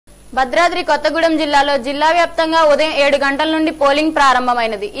భద్రాద్రి కొత్తగూడెం జిల్లాలో జిల్లా వ్యాప్తంగా ఉదయం 7 గంటల నుండి పోలింగ్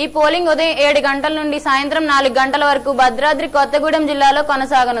ప్రారంభమైనది। ఈ పోలింగ్ ఉదయం 7 గంటల నుండి సాయంత్రం 4 గంటల వరకు భద్రాద్రి కొత్తగూడెం జిల్లాలో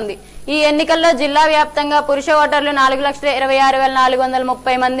కొనసాగనుంది। ఈ ఎన్నికల్లో జిల్లా వ్యాప్తంగా పురుష ఓటర్లు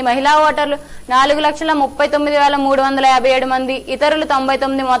 4,26,430 మంది, మహిళా ఓటర్లు 4,39,357 మంది, ఇతరులు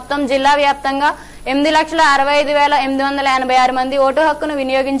 99 మొత్తం జిల్లా వ్యాప్తంగా 8,65,886 మంది ఓటు హక్కును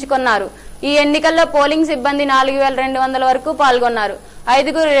వినియోగించుకున్నారు। ఈ ఎన్నికల్లో పోలింగ్ సిబ్బంది 4,200 వరకు పాల్గొన్నారు।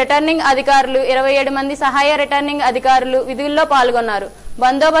 5 రిటర్నింగ్ అధికారులు, 27 మంది సహాయ రిటర్నింగ్ అధికారులు విధుల్లో పాల్గొన్నారు।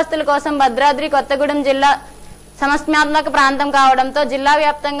 బందోబస్తుల కోసం భద్రాద్రి కొత్తగూడెం జిల్లా సమస్యాత్మక ప్రాంతం కావడంతో జిల్లా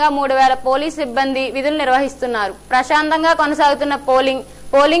వ్యాప్తంగా 3,000 పోలీస్ సిబ్బంది విధులు నిర్వహిస్తున్నారు। ప్రశాంతంగా కొనసాగుతున్న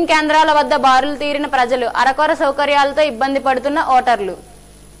పోలింగ్ కేంద్రాల వద్ద బారులు తీరిన ప్రజలు, అరకొర సౌకర్యాలతో ఇబ్బంది పడుతున్న ఓటర్లు।